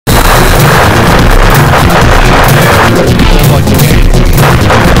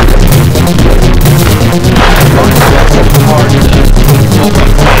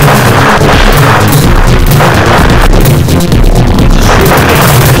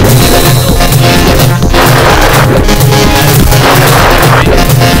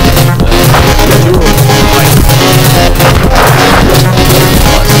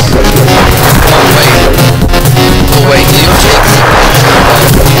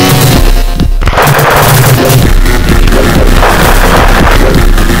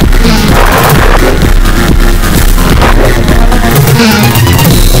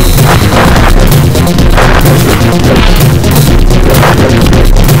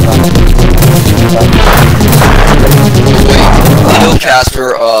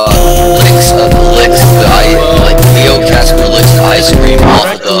Casper Leo Casper licks the ice cream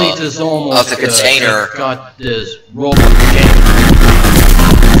off the container. Got this roll game.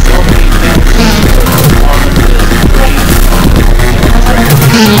 So many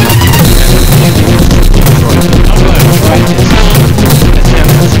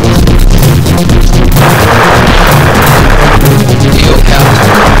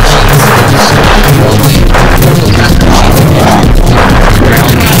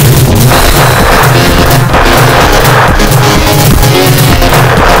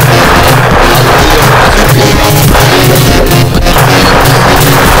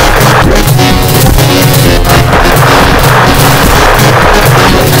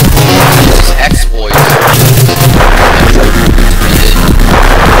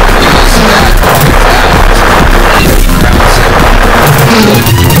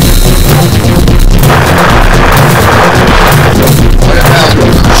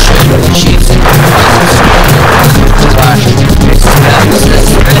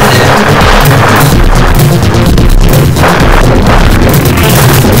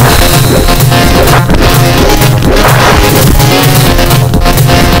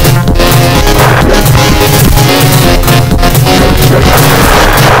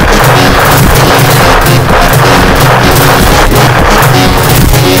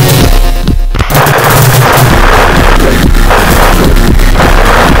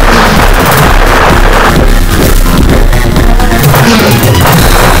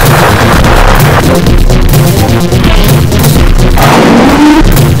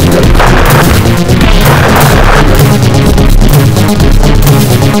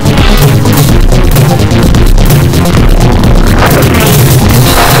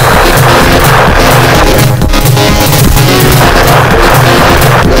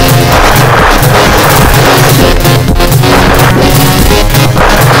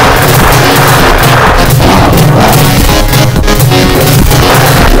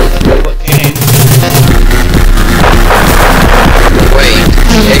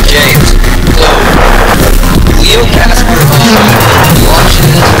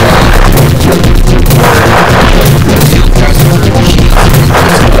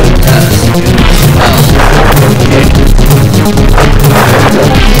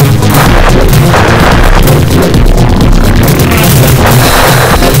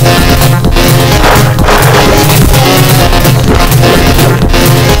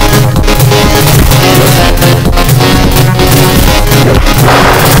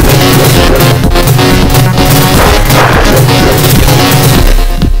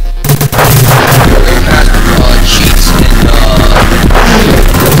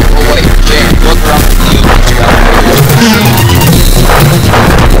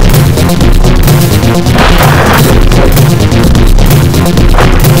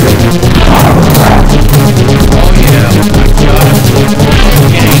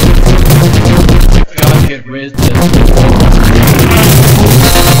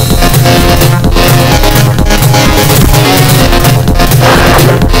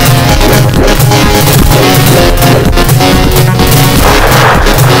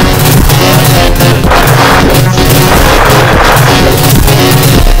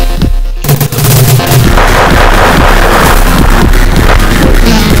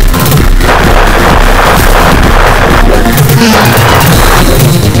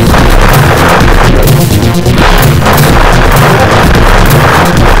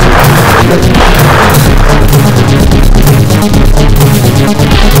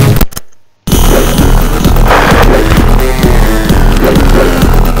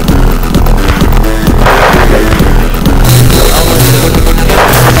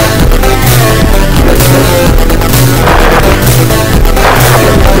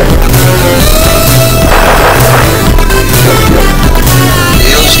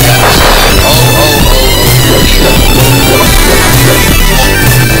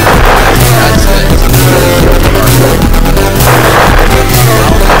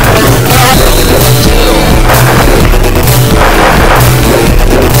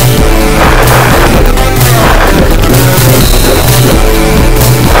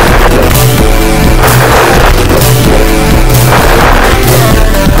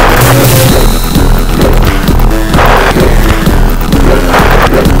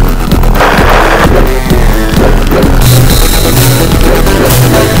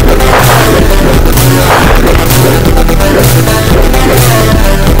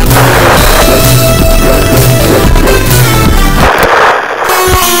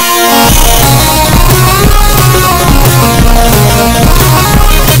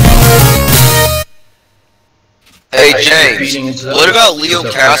James, what about Leo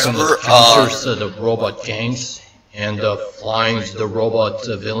Casper? Captures the robot gangs and flying the robot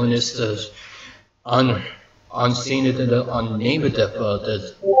villainous unseen it and unnamed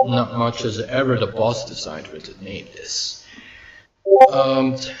there's not much as ever the boss decided to name this.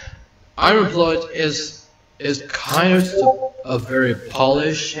 Iron Blood is kind of a very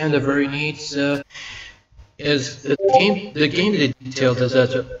polished and a very neat. Is the game detailed as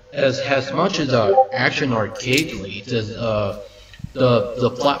much as action arcade leads as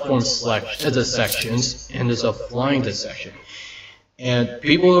the platform sections and there's a flying section. And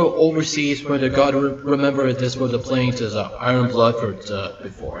people overseas where they got to remember this was the playing as Iron Blood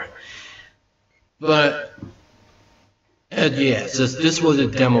before. But yes, this was a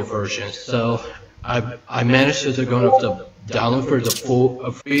demo version, so I managed to go to download for the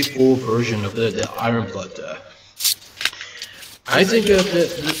free full version of the Iron Blood. I think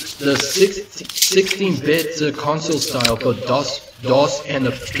the 16-bit console style for DOS and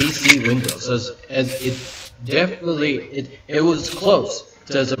the PC Windows as it definitely it was close.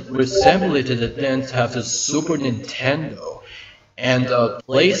 There's a resemblance that then have the Super Nintendo and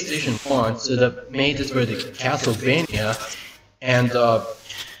PlayStation 1, so that made this for the Castlevania, and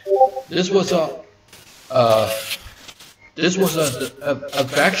this was a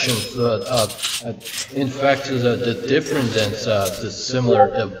faction. In fact, the difference than the similar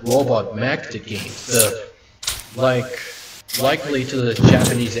robot mech games, likely to the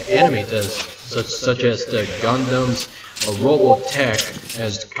Japanese anime, such as the Gundams, Robotech,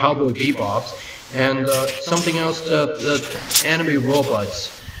 as Cowboy Bebop, and something else, the anime robots.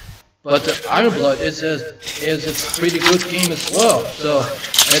 But the Iron Blood is a pretty good game as well. So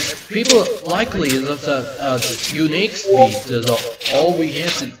as people likely is the unique speed. All we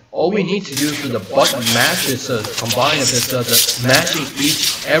need to do is the button matches combine it the matching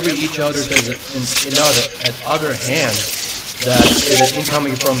each other in other hand that is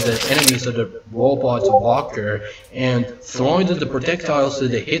incoming from the enemies of the robot's walker and throwing the projectiles so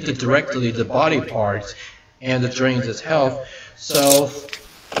they hit directly the body parts and it drains its health. So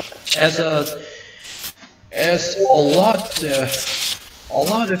as a lot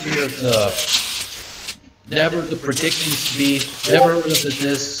of you never the predicting speed, never looked at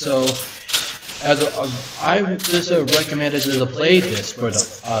this. So I would just recommended to play this for the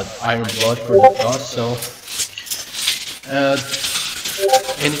Iron Blood for the DOS. So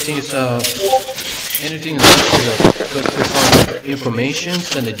anything is information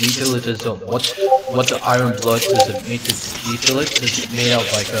and the detail is what the Iron Blood is made to detail it. It's made out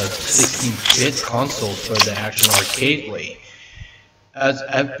like a 16-bit console for the action arcade way. As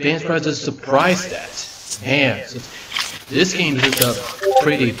I've been surprised that man, this game is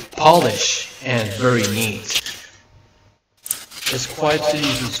pretty polished and very neat. It's quite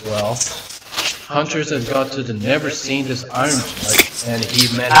easy as well. Hunters have got to never seen this Iron Blood, and he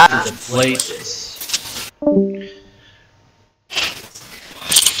managed to play this.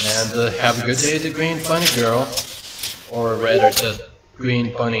 And have a good day, the Green Bunny Girl, or rather, the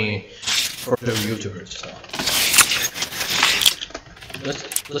Green Bunny for the YouTubers.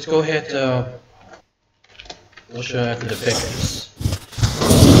 Let's go ahead. We'll show you the pictures.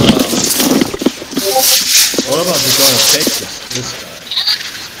 What about the going to fix this time?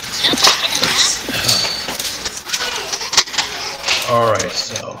 Alright,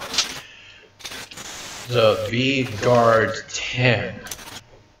 so the V-Guard 10.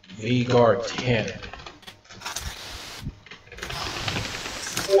 V-Guard 10.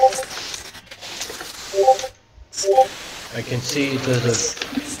 I can see there's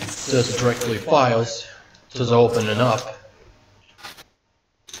directly files. Just open it up.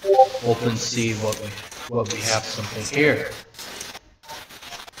 Open, see what we have something here.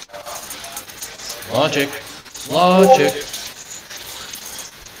 Logic.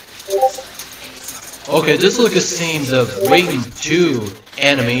 Okay, this looks the same. The waiting 2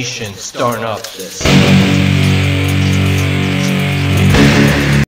 animation starting up this.